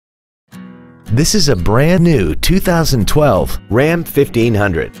This is a brand new 2012 Ram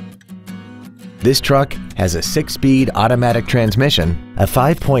 1500. This truck has a 6-speed automatic transmission, a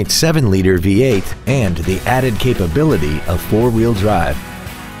 5.7-liter V8, and the added capability of 4-wheel drive.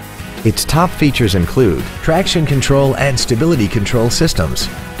 Its top features include traction control and stability control systems,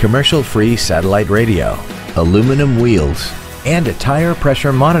 commercial-free satellite radio, aluminum wheels, and a tire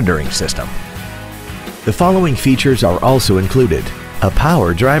pressure monitoring system. The following features are also included: a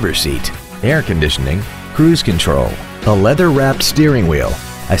power driver's seat, air conditioning, cruise control, a leather-wrapped steering wheel,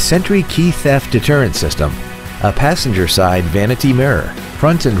 a Sentry key theft deterrent system, a passenger side vanity mirror,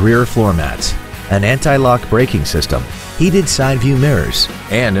 front and rear floor mats, an anti-lock braking system, heated side view mirrors,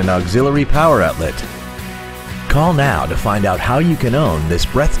 and an auxiliary power outlet. Call now to find out how you can own this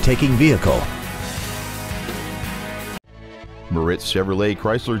breathtaking vehicle. Moritz Chevrolet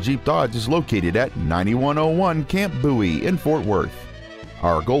Chrysler Jeep Dodge is located at 9101 Camp Bowie in Fort Worth.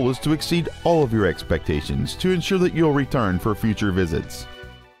 Our goal is to exceed all of your expectations to ensure that you'll return for future visits.